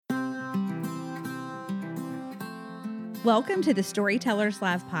Welcome to the Storytellers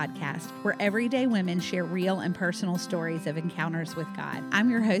Live podcast, where everyday women share real and personal stories of encounters with God. I'm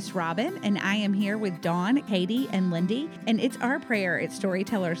your host, Robin, and I am here with Dawn, Katie, and Lindy. And it's our prayer at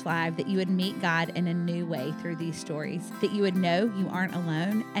Storytellers Live that you would meet God in a new way through these stories, that you would know you aren't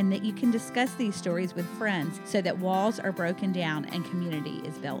alone, and that you can discuss these stories with friends so that walls are broken down and community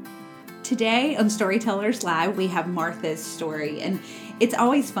is built. Today on Storytellers Live, we have Martha's story, and it's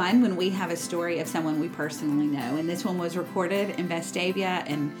always fun when we have a story of someone we personally know, and this one was recorded in Vestavia,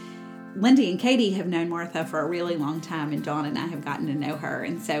 and Lindy and Katie have known Martha for a really long time, and Dawn and I have gotten to know her,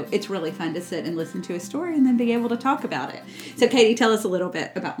 and so it's really fun to sit and listen to a story and then be able to talk about it. So Katie, tell us a little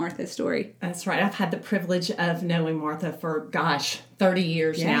bit about Martha's story. That's right. I've had the privilege of knowing Martha for, 30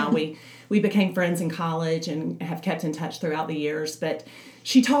 years now. We became friends in college and have kept in touch throughout the years, but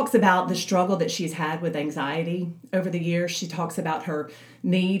she talks about the struggle that she's had with anxiety over the years. She talks about her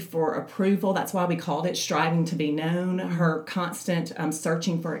need for approval. That's why we called it Striving to Be Known, her constant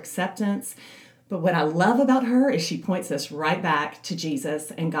searching for acceptance. But what I love about her is she points us right back to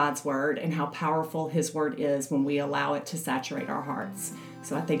Jesus and God's Word and how powerful His Word is when we allow it to saturate our hearts.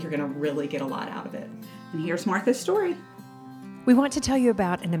 So I think you're going to really get a lot out of it. And here's Martha's story. We want to tell you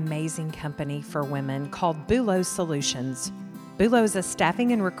about an amazing company for women called Bulo Solutions. Bulo is a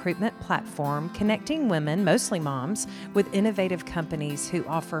staffing and recruitment platform connecting women, mostly moms, with innovative companies who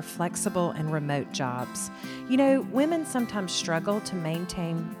offer flexible and remote jobs. You know, women sometimes struggle to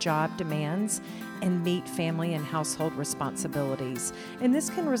maintain job demands and meet family and household responsibilities, and this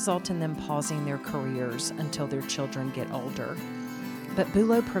can result in them pausing their careers until their children get older. But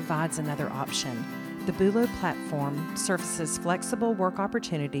Bulo provides another option. The Bulo platform surfaces flexible work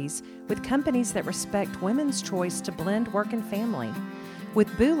opportunities with companies that respect women's choice to blend work and family. With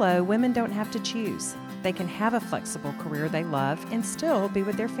Bulo, women don't have to choose. They can have a flexible career they love and still be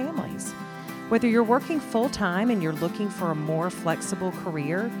with their families. Whether you're working full-time and you're looking for a more flexible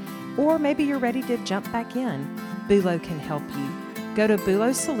career, or maybe you're ready to jump back in, Bulo can help you. Go to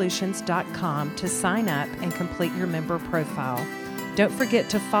bulosolutions.com to sign up and complete your member profile. Don't forget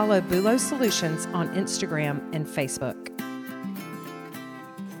to follow Bulo Solutions on Instagram and Facebook.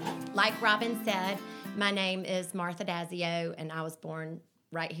 Like Robin said, my name is Martha Dazio, and I was born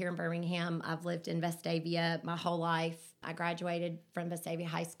right here in Birmingham. I've lived in Vestavia my whole life. I graduated from Vestavia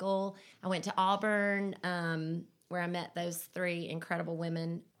High School. I went to Auburn, where I met those three incredible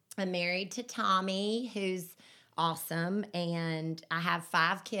women. I'm married to Tommy, who's awesome, and I have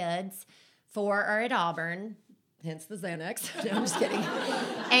 5 kids. 4 are at Auburn. Hence the Xanax. No, I'm just kidding.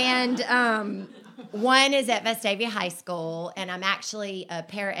 And 1 is at Vestavia High School, and I'm actually a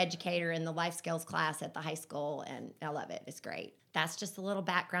paraeducator in the life skills class at the high school, and I love it. It's great. That's just a little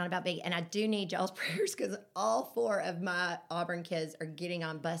background about me. And I do need y'all's prayers because all 4 of my Auburn kids are getting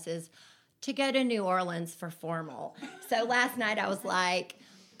on buses to go to New Orleans for formal. So last night I was like,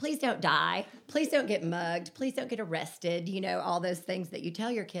 please don't die. Please don't get mugged. Please don't get arrested. You know, all those things that you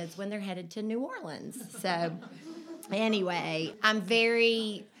tell your kids when they're headed to New Orleans. So anyway, I'm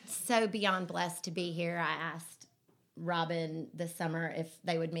so beyond blessed to be here. I asked Robin this summer if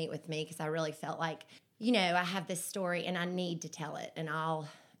they would meet with me because I really felt like, you know, I have this story and I need to tell it. And I'll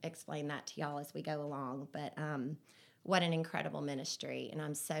explain that to y'all as we go along. But what an incredible ministry. And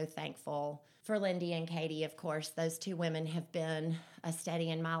I'm so thankful for Lindy and Katie. Of course, those 2 women have been a steady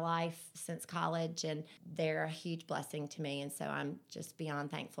in my life since college, and they're a huge blessing to me. And so I'm just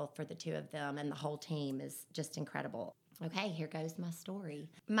beyond thankful for the 2 of them, and the whole team is just incredible. Okay, here goes my story.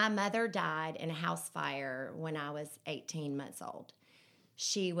 My mother died in a house fire when I was 18 months old.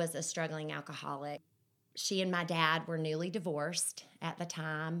 She was a struggling alcoholic. She and my dad were newly divorced at the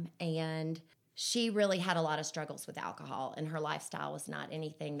time, and she really had a lot of struggles with alcohol, and her lifestyle was not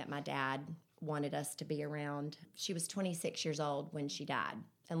anything that my dad wanted us to be around. She was 26 years old when she died,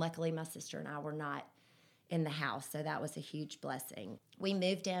 and luckily my sister and I were not in the house, so that was a huge blessing. We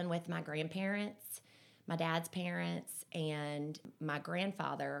moved in with my grandparents, my dad's parents, and my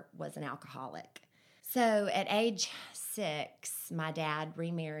grandfather was an alcoholic. So at age 6, my dad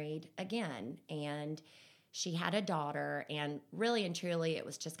remarried again, and she had a daughter, and really and truly it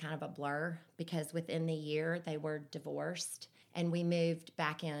was just kind of a blur because within the year they were divorced, and we moved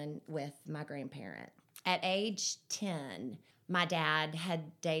back in with my grandparent. At age 10, my dad had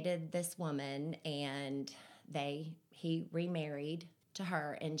dated this woman, and he remarried to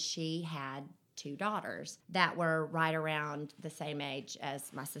her, and she had 2 daughters that were right around the same age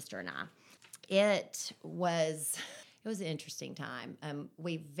as my sister and I. It was an interesting time.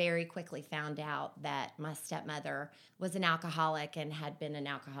 We very quickly found out that my stepmother was an alcoholic and had been an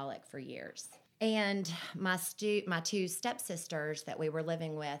alcoholic for years. And my two stepsisters that we were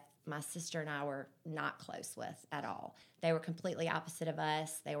living with, my sister and I were not close with at all. They were completely opposite of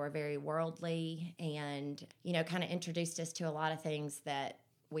us. They were very worldly and, kind of introduced us to a lot of things that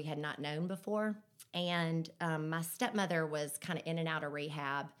we had not known before. And my stepmother was kind of in and out of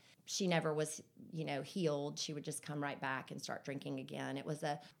rehab. She never was, healed. She would just come right back and start drinking again. It was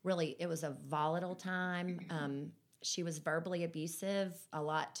a volatile time. She was verbally abusive a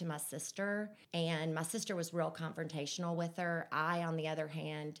lot to my sister, and my sister was real confrontational with her. I, on the other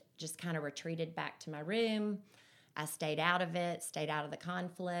hand, just kind of retreated back to my room. I stayed out of it, stayed out of the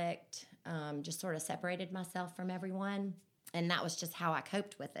conflict, just sort of separated myself from everyone, and that was just how I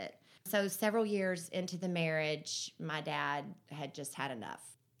coped with it. So several years into the marriage, my dad had just had enough,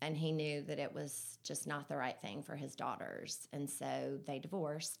 and he knew that it was just not the right thing for his daughters, and so they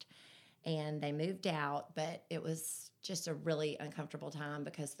divorced. And they moved out, but it was just a really uncomfortable time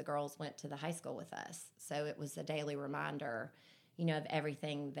because the girls went to the high school with us. So it was a daily reminder, of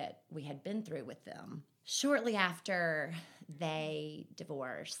everything that we had been through with them. Shortly after they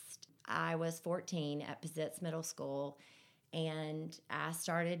divorced, I was 14 at Pizitz Middle School, and I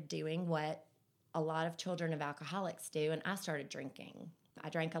started doing what a lot of children of alcoholics do, and I started drinking. I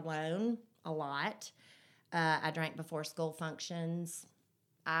drank alone a lot. I drank before school functions.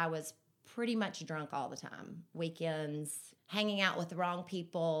 I was pretty much drunk all the time. Weekends, hanging out with the wrong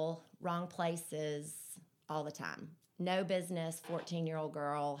people, wrong places, all the time. No business, 14-year-old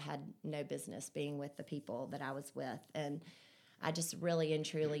girl had no business being with the people that I was with. And I just really and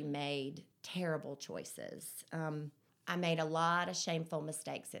truly made terrible choices. I made a lot of shameful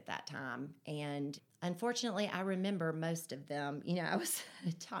mistakes at that time. And unfortunately, I remember most of them.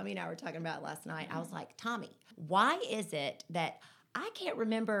 Tommy and I were talking about it last night. I was like, Tommy, why is it that I can't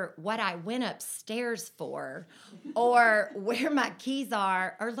remember what I went upstairs for or where my keys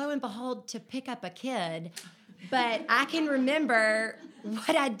are, or lo and behold, to pick up a kid. But I can remember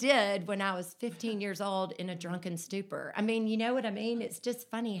what I did when I was 15 years old in a drunken stupor. I mean, you know what I mean? It's just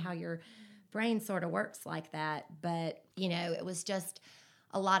funny how your brain sort of works like that. But, it was just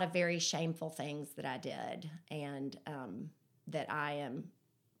a lot of very shameful things that I did, and that I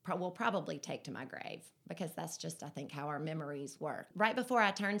will probably take to my grave, because that's just, I think, how our memories work. Right before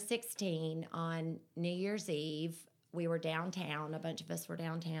I turned 16 on New Year's Eve, we were downtown. A bunch of us were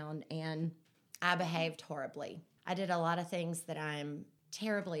downtown, and I behaved horribly. I did a lot of things that I'm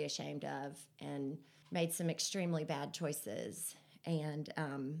terribly ashamed of and made some extremely bad choices. And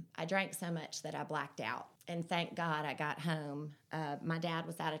I drank so much that I blacked out. And thank God I got home. My dad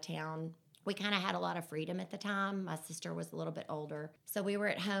was out of town. We kind of had a lot of freedom at the time. My sister was a little bit older. So we were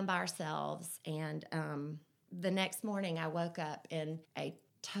at home by ourselves. And the next morning I woke up in a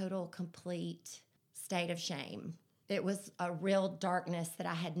total, complete state of shame. It was a real darkness that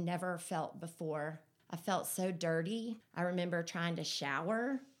I had never felt before. I felt so dirty. I remember trying to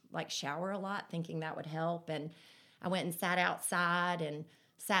shower a lot, thinking that would help. And I went and sat outside and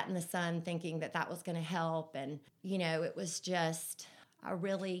sat in the sun thinking that was going to help. And, it was just,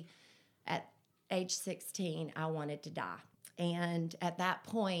 at age 16, I wanted to die. And at that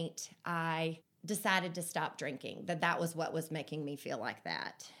point, I decided to stop drinking, that was what was making me feel like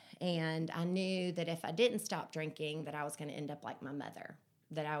that. And I knew that if I didn't stop drinking, that I was going to end up like my mother,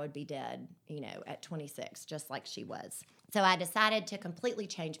 that I would be dead, at 26, just like she was. So I decided to completely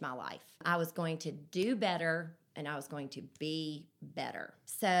change my life. I was going to do better, and I was going to be better.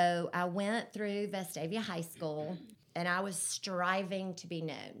 So I went through Vestavia High School, and I was striving to be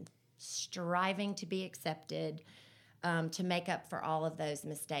known, striving to be accepted, to make up for all of those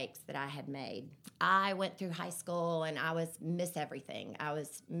mistakes that I had made. I went through high school, and I was Miss Everything. I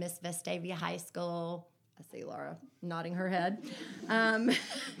was Miss Vestavia High School. I see Laura nodding her head.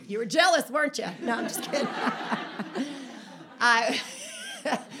 You were jealous, weren't you? No, I'm just kidding. I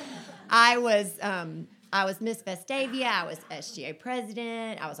was Miss Vestavia. I was SGA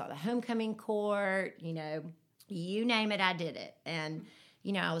president. I was on the homecoming court. You name it, I did it. And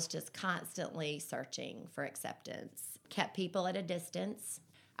I was just constantly searching for acceptance. Kept people at a distance.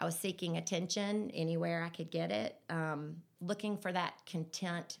 I was seeking attention anywhere I could get it, looking for that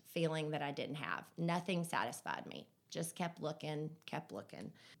content feeling that I didn't have. Nothing satisfied me. Just kept looking.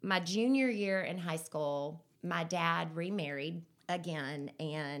 My junior year in high school, my dad remarried again,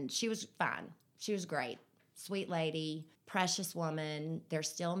 and she was fine. She was great. Sweet lady, precious woman. They're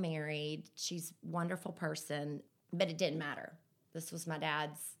still married. She's a wonderful person, but it didn't matter. This was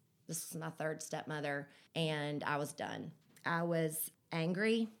my third stepmother, and I was done. I was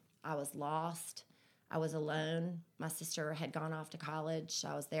angry. I was lost. I was alone. My sister had gone off to college, so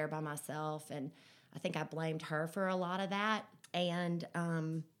I was there by myself, and I think I blamed her for a lot of that. And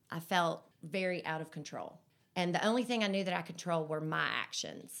I felt very out of control. And the only thing I knew that I controlled were my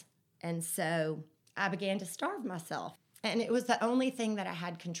actions. And so I began to starve myself. And it was the only thing that I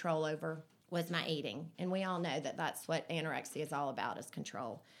had control over was my eating. And we all know that that's what anorexia is all about, is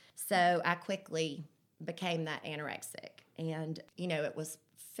control. So I quickly became that anorexic. And, it was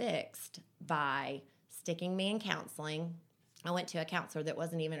fixed by sticking me in counseling. I went to a counselor that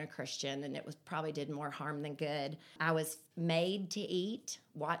wasn't even a Christian, and it probably did more harm than good. I was made to eat,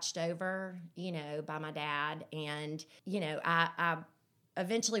 watched over, by my dad. And, I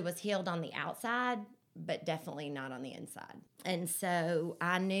eventually was healed on the outside, but definitely not on the inside. And so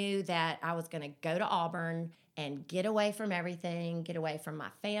I knew that I was going to go to Auburn and get away from everything, get away from my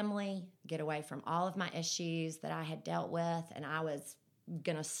family, get away from all of my issues that I had dealt with, and I was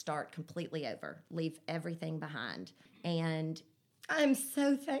going to start completely over, leave everything behind. And I'm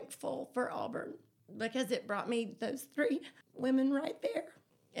so thankful for Auburn because it brought me those 3 women right there,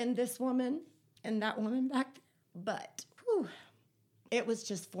 and this woman and that woman back there. But it was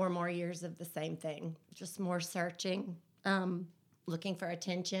just 4 more years of the same thing, just more searching, looking for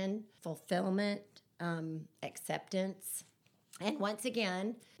attention, fulfillment, acceptance. And once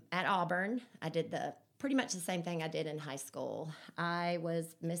again, at Auburn, I did pretty much the same thing I did in high school. I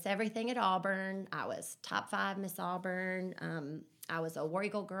was Miss Everything at Auburn. I was top 5 Miss Auburn. I was a War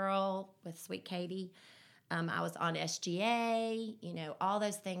Eagle girl with Sweet Katie. I was on SGA, all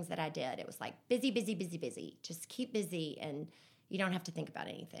those things that I did. It was like busy, busy, busy, busy. Just keep busy and you don't have to think about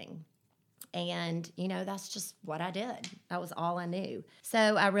anything. And, that's just what I did. That was all I knew. So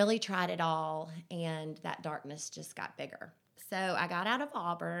I really tried it all, and that darkness just got bigger. So I got out of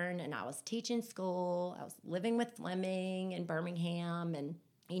Auburn, and I was teaching school. I was living with Fleming in Birmingham, and,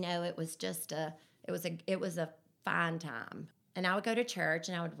 it was just it was a fine time. And I would go to church,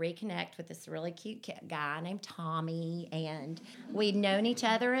 and I would reconnect with this really cute guy named Tommy, and we'd known each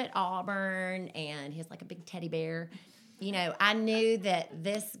other at Auburn, and he was like a big teddy bear. I knew that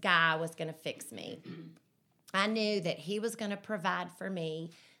this guy was going to fix me. I knew that he was going to provide for me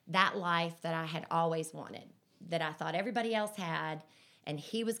that life that I had always wanted, that I thought everybody else had, and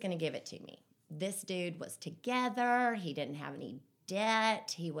he was going to give it to me. This dude was together. He didn't have any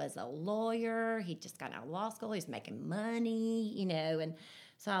debt. He was a lawyer. He just got out of law school. He was making money, and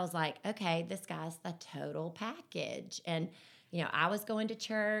so I was like, okay, this guy's the total package. And I was going to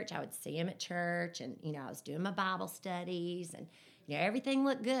church. I would see him at church, and, I was doing my Bible studies, and, everything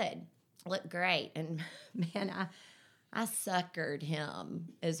looked good, looked great. And, man, I suckered him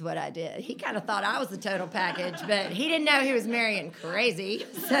is what I did. He kind of thought I was the total package, but he didn't know he was marrying crazy.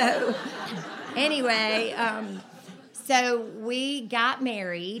 So, anyway, so we got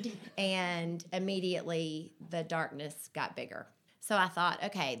married, and immediately the darkness got bigger. So I thought,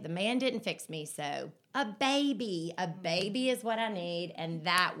 okay, the man didn't fix me, so a baby is what I need, and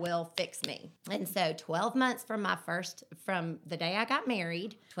that will fix me. And so 12 months from the day I got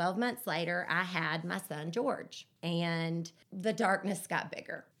married, 12 months later, I had my son, George, and the darkness got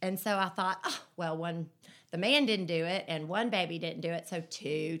bigger. And so I thought, the man didn't do it, and one baby didn't do it, so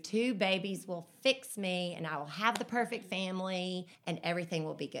two babies will fix me, and I will have the perfect family, and everything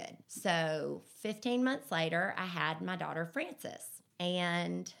will be good. So 15 months later, I had my daughter, Frances,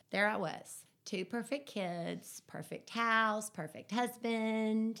 and there I was. 2 perfect kids, perfect house, perfect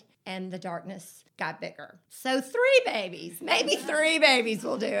husband, and the darkness got bigger. So 3 babies, maybe 3 babies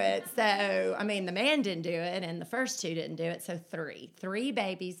will do it. So, the man didn't do it, and the first 2 didn't do it, so 3. 3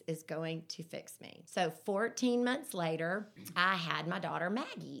 babies is going to fix me. So 14 months later, I had my daughter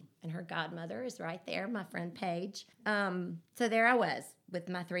Maggie, and her godmother is right there, my friend Paige. So there I was with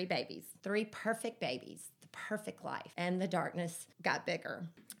my 3 babies, 3 perfect babies. Perfect life, and the darkness got bigger.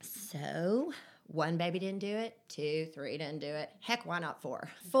 So 1 baby didn't do it, 2, 3 didn't do it. Heck, why not 4?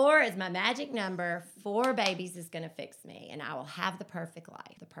 4 is my magic number. 4 babies is going to fix me, and I will have the perfect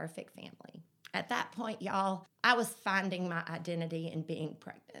life, the perfect family. At that point, y'all, I was finding my identity in being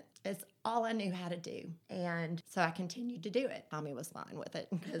pregnant. It's all I knew how to do, and so I continued to do it. Tommy was fine with it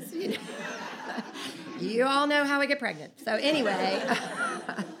because, you all know how I get pregnant. So anyway...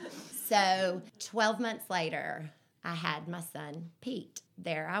 So 12 months later, I had my son, Pete.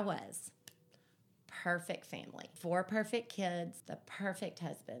 There I was. Perfect family. 4 perfect kids, the perfect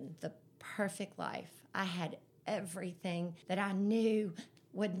husband, the perfect life. I had everything that I knew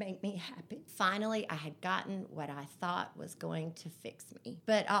would make me happy. Finally, I had gotten what I thought was going to fix me.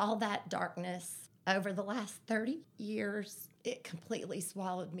 But all that darkness over the last 30 years, it completely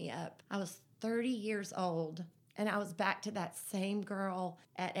swallowed me up. I was 30 years old, And I was back to that same girl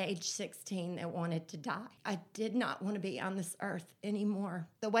at age 16 that wanted to die. I did not want to be on this earth anymore.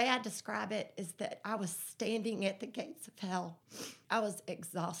 The way I describe it is that I was standing at the gates of hell. I was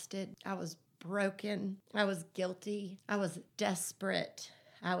exhausted. I was broken. I was guilty. I was desperate.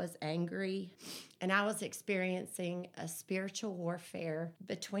 I was angry. And I was experiencing a spiritual warfare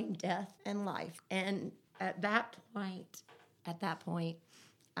between death and life. And at that point,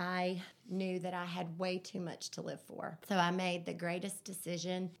 I knew that I had way too much to live for. So I made the greatest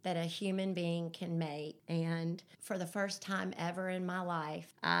decision that a human being can make. And for the first time ever in my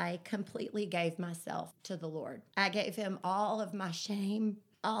life, I completely gave myself to the Lord. I gave him all of my shame,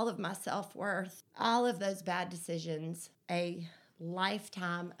 all of my self-worth, all of those bad decisions, a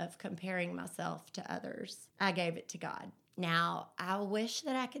lifetime of comparing myself to others. I gave it to God. Now, I wish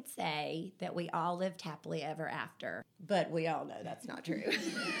that I could say that we all lived happily ever after, but we all know that's not true,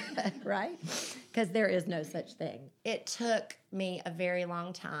 right? Because there is no such thing. It took me a very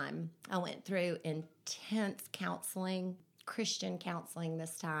long time. I went through intense counseling, Christian counseling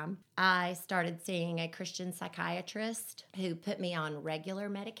this time. I started seeing a Christian psychiatrist who put me on regular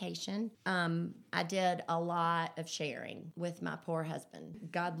medication. I did a lot of sharing with my poor husband.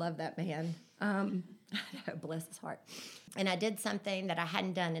 God love that man. Bless his heart. And I did something that I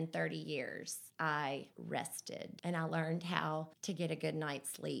hadn't done in 30 years. I rested, and I learned how to get a good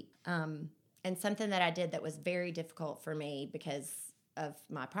night's sleep. And something that I did that was very difficult for me because of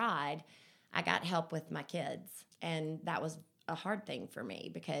my pride, I got help with my kids. And that was a hard thing for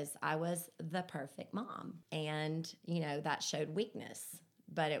me because I was the perfect mom. And, that showed weakness,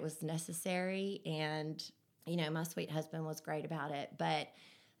 but it was necessary. And, my sweet husband was great about it. But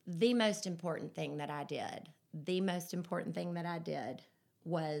the most important thing that I did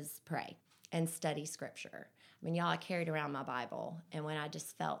was pray and study scripture. I mean, y'all, I carried around my Bible, and when I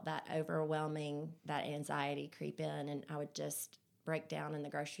just felt that that anxiety creep in, and I would just break down in the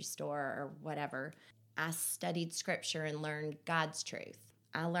grocery store or whatever, I studied scripture and learned God's truth.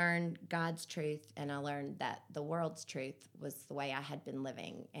 I learned God's truth, and I learned that the world's truth was the way I had been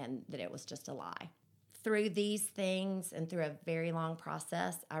living and that it was just a lie. Through these things and through a very long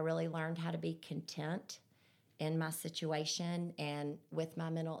process, I really learned how to be content in my situation and with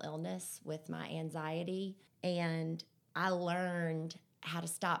my mental illness, with my anxiety. And I learned how to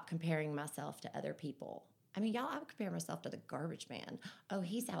stop comparing myself to other people. I mean, y'all, I would compare myself to the garbage man. Oh,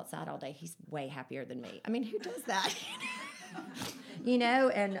 he's outside all day. He's way happier than me. I mean, who does that?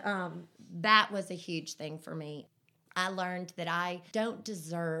 And that was a huge thing for me. I learned that I don't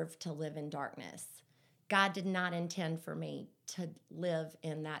deserve to live in darkness. God did not intend for me to live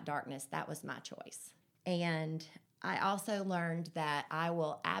in that darkness. That was my choice. And I also learned that I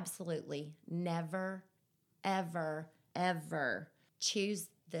will absolutely never, ever, ever choose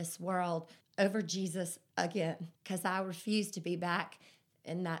this world over Jesus again, because I refuse to be back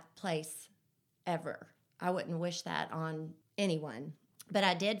in that place ever. I wouldn't wish that on anyone. But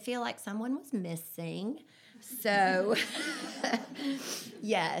I did feel like someone was missing. So,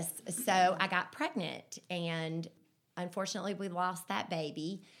 yes. So I got pregnant, and unfortunately we lost that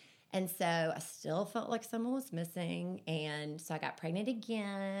baby. And so I still felt like someone was missing. And so I got pregnant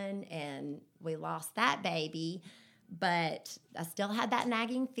again, and we lost that baby. But I still had that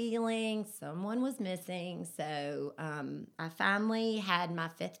nagging feeling someone was missing. So I finally had my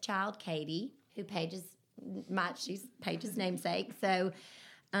fifth child, Katie, who she's Paige's namesake. So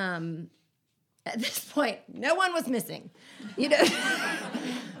at this point, no one was missing. We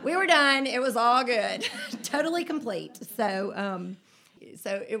were done. It was all good, totally complete. So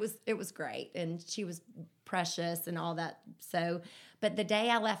it was great, and she was precious and all that. So, but the day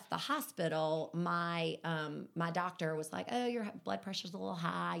I left the hospital, my doctor was like, "Oh, your blood pressure's a little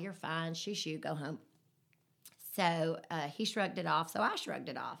high. You're fine. Shoo, go home." So he shrugged it off. So I shrugged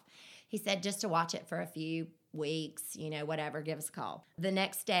it off. He said just to watch it for a few weeks, whatever, give us a call. The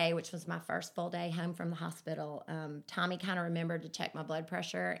next day, which was my first full day home from the hospital, Tommy kind of remembered to check my blood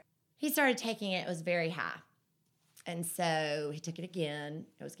pressure. He started taking it. It was very high. And so he took it again.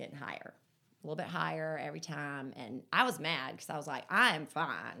 It was getting higher, a little bit higher every time. And I was mad because I was like, I am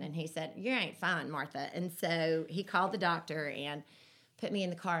fine. And he said, you ain't fine, Martha. And so he called the doctor and put me in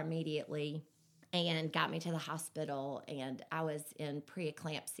the car immediately and got me to the hospital. And I was in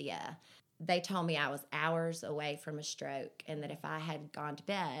preeclampsia. They told me I was hours away from a stroke, and that if I had gone to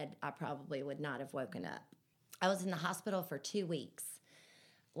bed, I probably would not have woken up. I was in the hospital for 2 weeks,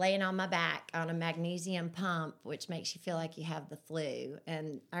 laying on my back on a magnesium pump, which makes you feel like you have the flu.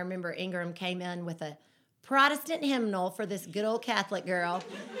 And I remember Ingram came in with a Protestant hymnal for this good old Catholic girl.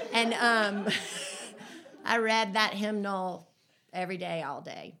 And I read that hymnal every day, all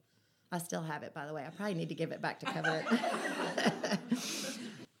day. I still have it, by the way. I probably need to give it back to Covenant.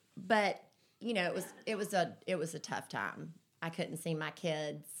 But, you know, it was a tough time. I couldn't see my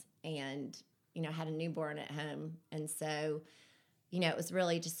kids and, you know, had a newborn at home. And so, you know, it was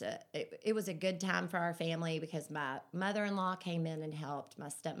really just it was a good time for our family because my mother-in-law came in and helped, my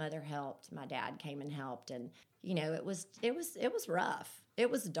stepmother helped, my dad came and helped, and you know, it was rough. It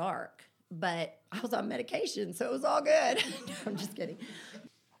was dark, but I was on medication, so it was all good. No, I'm just kidding.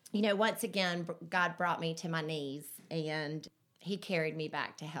 You know, once again, God brought me to my knees and he carried me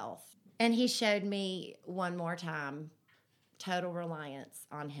back to health. And he showed me one more time total reliance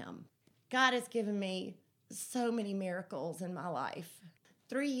on him. God has given me so many miracles in my life.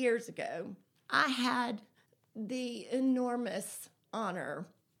 3 years ago, I had the enormous honor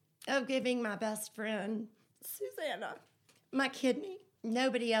of giving my best friend, Susanna, my kidney.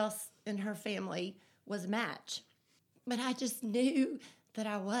 Nobody else in her family was a match. But I just knew that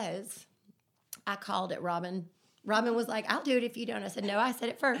I was. I called it Robin. Robin was like, I'll do it if you don't. I said, no, I said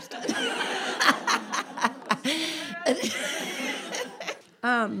it first.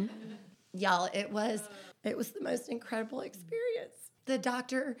 Y'all, it was the most incredible experience. The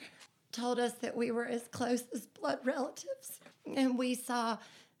doctor told us that we were as close as blood relatives, and we saw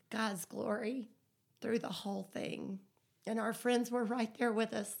God's glory through the whole thing. And our friends were right there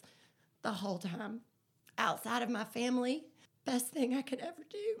with us the whole time. Outside of my family, best thing I could ever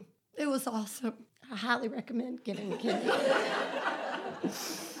do. It was awesome. I highly recommend giving a kidney.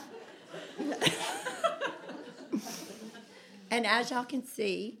 And as y'all can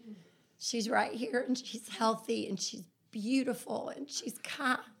see, she's right here, and she's healthy, and she's beautiful, and she's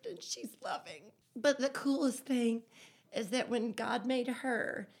kind, and she's loving. But the coolest thing is that when God made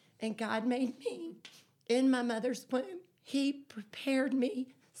her and God made me in my mother's womb, he prepared me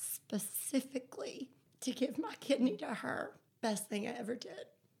specifically to give my kidney to her. Best thing I ever did.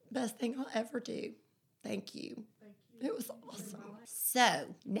 Best thing I'll ever do. Thank you. It was awesome.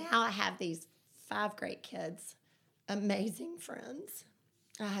 So now I have these 5 great kids, amazing friends.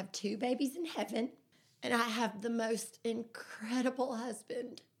 I have 2 babies in heaven, and I have the most incredible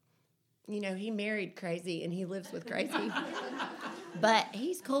husband. You know, he married crazy, and he lives with crazy. But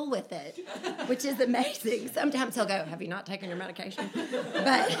he's cool with it, which is amazing. Sometimes he'll go, have you not taken your medication?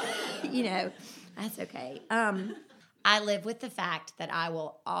 But, you know, that's okay. I live with the fact that I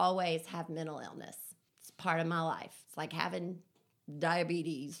will always have mental illness. It's part of my life. It's like having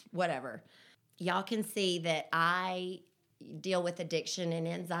diabetes, whatever. Y'all can see that I deal with addiction and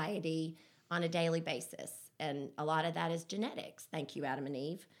anxiety on a daily basis. And a lot of that is genetics. Thank you, Adam and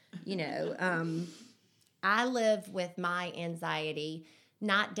Eve. You know, I live with my anxiety,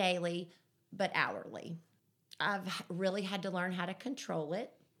 not daily, but hourly. I've really had to learn how to control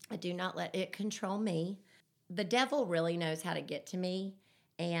it. I do not let it control me. The devil really knows how to get to me.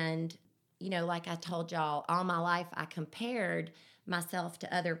 And, you know, like I told y'all, all my life I compared myself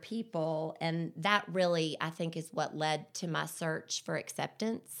to other people. And that really, I think, is what led to my search for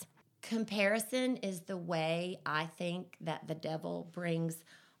acceptance. Comparison is the way I think that the devil brings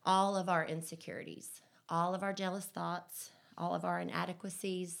all of our insecurities, all of our jealous thoughts, all of our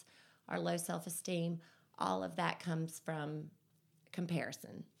inadequacies, our low self-esteem, all of that comes from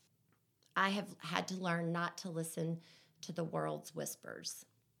comparison. I have had to learn not to listen to the world's whispers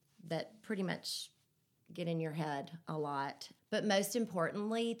that pretty much get in your head a lot. But most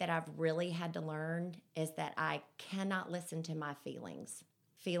importantly, that I've really had to learn is that I cannot listen to my feelings.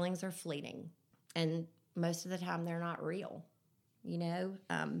 Feelings are fleeting, and most of the time they're not real, you know?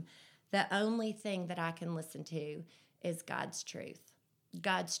 The only thing that I can listen to is God's truth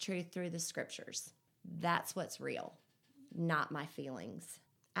through the scriptures. That's what's real, not my feelings.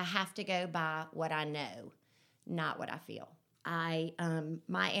 I have to go by what I know, not what I feel.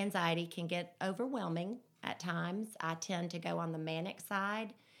 My anxiety can get overwhelming at times. I tend to go on the manic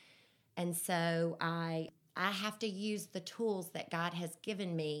side, and so I have to use the tools that God has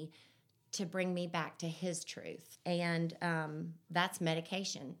given me to bring me back to his truth. And that's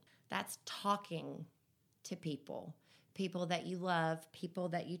medication. That's talking to people that you love, people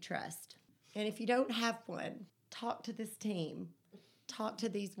that you trust. And if you don't have one, talk to this team. Talk to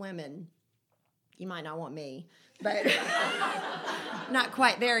these women. You might not want me, but not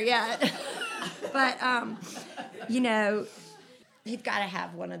quite there yet. But, you know, you've got to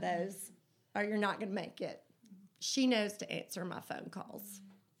have one of those or you're not going to make it. She knows to answer my phone calls.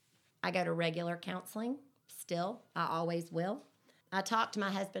 I go to regular counseling still. I always will. I talk to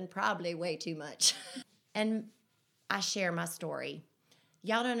my husband probably way too much. And I share my story.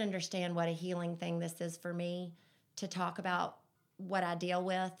 Y'all don't understand what a healing thing this is for me to talk about what I deal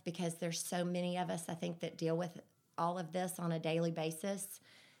with, because there's so many of us, I think, that deal with all of this on a daily basis.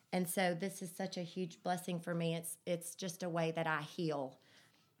 And so this is such a huge blessing for me. It's just a way that I heal.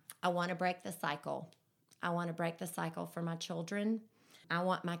 I want to break the cycle. I want to break the cycle for my children. I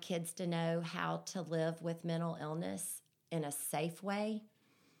want my kids to know how to live with mental illness in a safe way,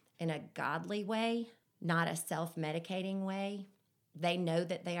 in a godly way, not a self-medicating way. They know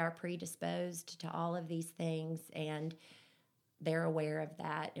that they are predisposed to all of these things, and they're aware of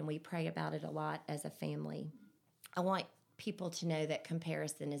that, and we pray about it a lot as a family. I want people to know that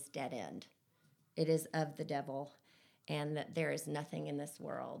comparison is dead end. It is of the devil, and that there is nothing in this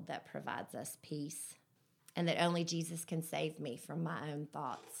world that provides us peace, and that only Jesus can save me from my own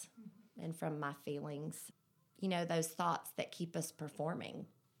thoughts and from my feelings. You know, those thoughts that keep us performing,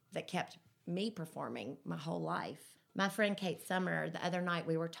 that kept me performing my whole life. My friend Kate Summer, the other night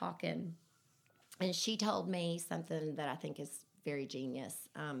we were talking, and she told me something that I think is very genius.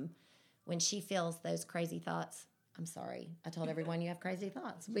 When she feels those crazy thoughts, I'm sorry, I told everyone you have crazy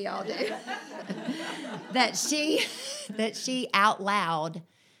thoughts. We all do. that she out loud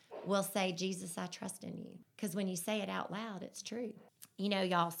will say, Jesus, I trust in you. Because when you say it out loud, it's true. You know,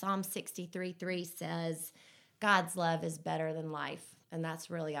 y'all, Psalm 63:3 says, God's love is better than life. And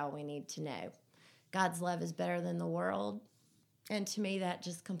that's really all we need to know. God's love is better than the world. And to me, that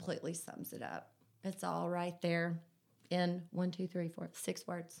just completely sums it up. It's all right there in 6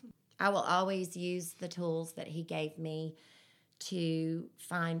 words. I will always use the tools that he gave me to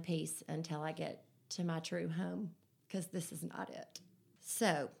find peace until I get to my true home, because this is not it.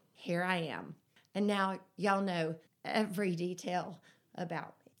 So here I am. And now y'all know every detail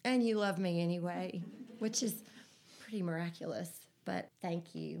about me. And you love me anyway, which is pretty miraculous. But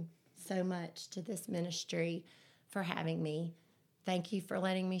thank you so much to this ministry for having me. Thank you for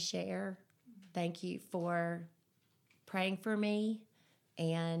letting me share. Thank you for praying for me.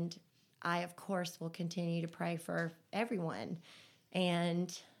 And I, of course, will continue to pray for everyone.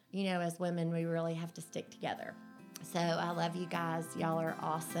 And, you know, as women, we really have to stick together. So I love you guys. Y'all are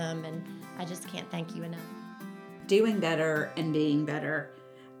awesome. And I just can't thank you enough. Doing better and being better,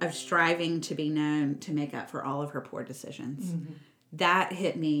 of striving to be known to make up for all of her poor decisions. Mm-hmm. That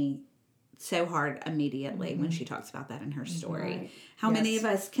hit me so hard immediately when she talks about that in her story. Right. How many of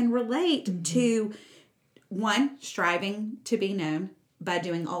us can relate to, one, striving to be known by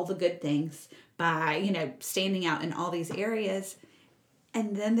doing all the good things, by, you know, standing out in all these areas,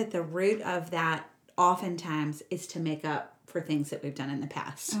 and then that the root of that oftentimes is to make up for things that we've done in the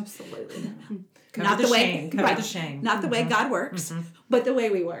past. Absolutely. Not the way, right, the shame. Not the way God works, but the way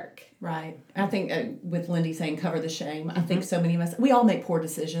we work. Right. I think with Lindy saying cover the shame, I think so many of us, we all make poor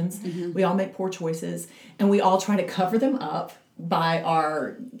decisions. We all make poor choices, and we all try to cover them up by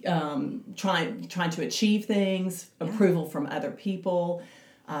our trying to achieve things, approval from other people.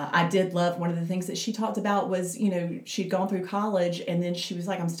 I did love one of the things that she talked about was, you know, she'd gone through college and then she was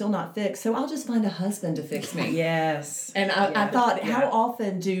like, I'm still not fixed, so I'll just find a husband to fix me. Yes. And I thought, how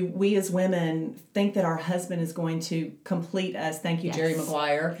often do we as women think that our husband is going to complete us? Thank you, Jerry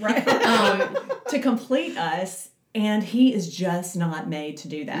Maguire. Right. To complete us. And he is just not made to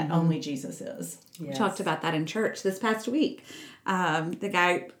do that. Only Jesus is. Yes. We talked about that in church this past week. The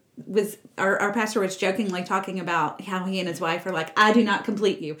guy was, our pastor was jokingly talking about how he and his wife are like, I do not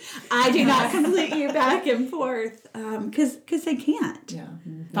complete you. I do not complete you, back and forth. Because they can't. Yeah.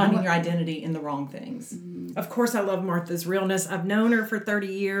 Finding your identity in the wrong things. Of course, I love Martha's realness. I've known her for 30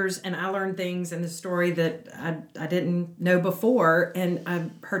 years, and I learned things in the story that I didn't know before.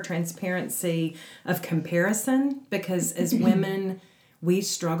 And her transparency of comparison, because as women, we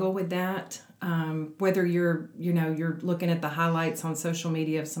struggle with that. Whether you're looking at the highlights on social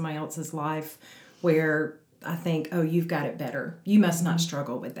media of somebody else's life, where I think, oh, you've got it better. You must not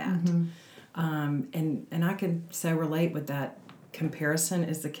struggle with that. And I can so relate with that. Comparison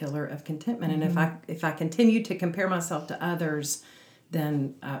is the killer of contentment. And if I continue to compare myself to others,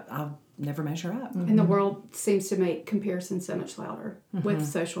 then I'll never measure up. And the world seems to make comparison so much louder with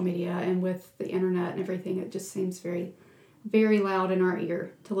social media and with the internet and everything. It just seems very, very loud in our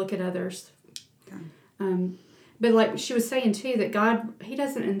ear to look at others. But like she was saying too, that God, he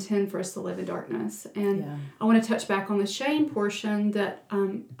doesn't intend for us to live in darkness. And I want to touch back on the shame portion that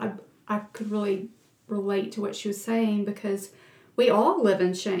I could really relate to what she was saying, because we all live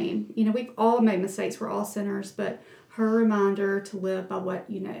in shame. You know, we've all made mistakes. We're all sinners. But her reminder to live by what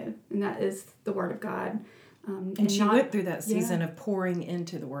you know, and that is the Word of God. And she went through that season of pouring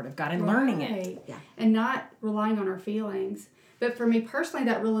into the Word of God and learning it. Yeah. And not relying on our feelings. But for me personally,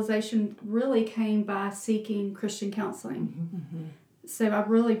 that realization really came by seeking Christian counseling. So I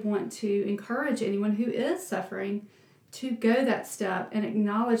really want to encourage anyone who is suffering to go that step and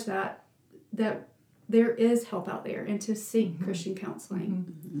acknowledge that there is help out there, and to seek Christian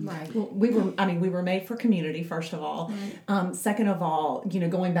counseling. Right. Well, we were made for community, first of all. Right. Second of all,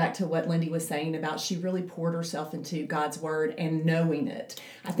 going back to what Lindy was saying about she really poured herself into God's word and knowing it.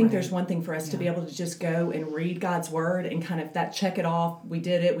 I think there's one thing for us to be able to just go and read God's word and kind of that check it off. We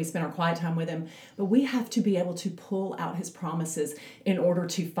did it. We spent our quiet time with him. But we have to be able to pull out his promises in order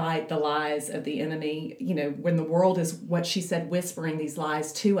to fight the lies of the enemy. When the world is, what she said, whispering these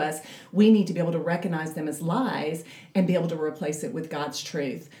lies to us, we need to be able to recognize them as lies and be able to replace it with God's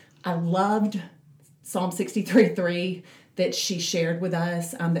truth. I loved Psalm 63:3 that she shared with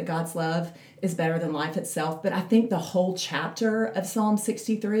us, that God's love is better than life itself. But I think the whole chapter of Psalm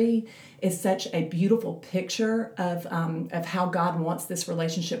 63 is such a beautiful picture of how God wants this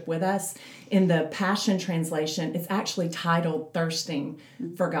relationship with us. In the Passion Translation, it's actually titled Thirsting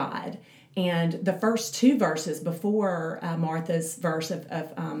for God. And the first two verses before Martha's verse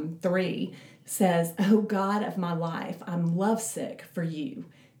of 3 says, "Oh God of my life, I'm lovesick for you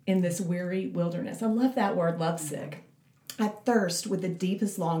in this weary wilderness." I love that word, lovesick. "I thirst with the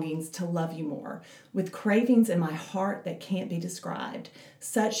deepest longings to love you more, with cravings in my heart that can't be described.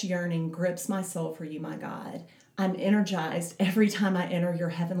 Such yearning grips my soul for you, my God. I'm energized every time I enter your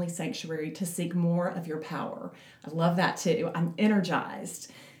heavenly sanctuary to seek more of your power." I love that too. I'm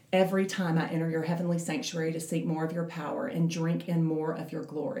energized every time I enter your heavenly sanctuary to seek more of your power and drink in more of your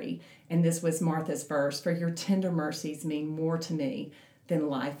glory. And this was Martha's verse, "For your tender mercies mean more to me than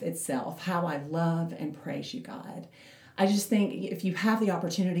life itself." How I love and praise you, God. I just think if you have the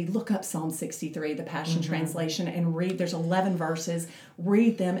opportunity, look up Psalm 63, the Passion Translation, and read. There's 11 verses.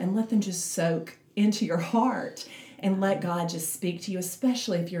 Read them and let them just soak into your heart and let God just speak to you,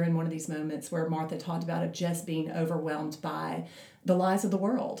 especially if you're in one of these moments where Martha talked about of just being overwhelmed by the lies of the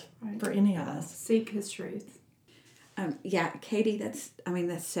world for any of us. Seek his truth. Katie, that's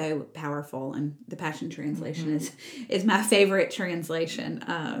so powerful. And the Passion Translation is my favorite translation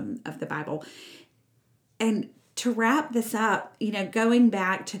of the Bible. And to wrap this up, going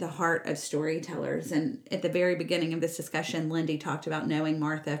back to the heart of storytellers, and at the very beginning of this discussion, Lindy talked about knowing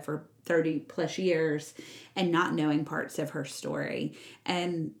Martha for 30 plus years and not knowing parts of her story.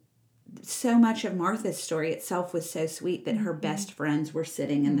 And so much of Martha's story itself was so sweet that her best friends were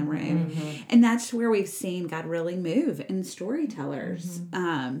sitting in the room. And that's where we've seen God really move in storytellers.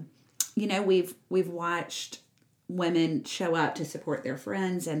 We've watched women show up to support their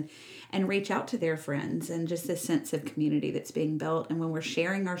friends and reach out to their friends, and just this sense of community that's being built. And when we're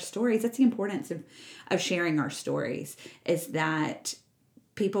sharing our stories, that's the importance of sharing our stories, is that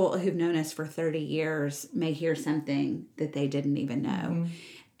people who've known us for 30 years may hear something that they didn't even know.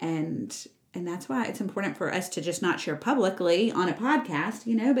 And that's why it's important for us to just not share publicly on a podcast,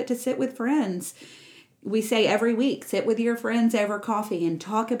 but to sit with friends. We say every week, sit with your friends over coffee and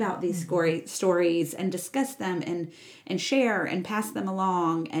talk about these stories and discuss them and share and pass them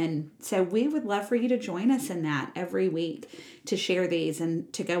along. And so we would love for you to join us in that every week, to share these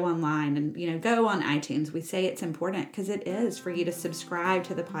and to go online and, go on iTunes. We say it's important because it is, for you to subscribe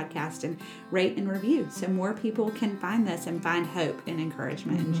to the podcast and rate and review so more people can find this and find hope and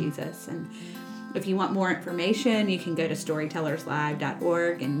encouragement in Jesus. And if you want more information, you can go to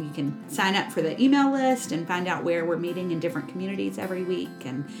storytellerslive.org and you can sign up for the email list and find out where we're meeting in different communities every week,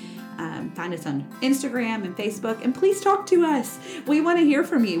 and find us on Instagram and Facebook. And please talk to us. We want to hear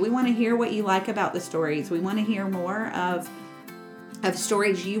from you. We want to hear what you like about the stories. We want to hear more of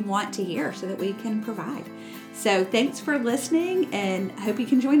stories you want to hear so that we can provide. So thanks for listening, and hope you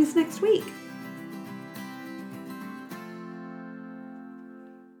can join us next week.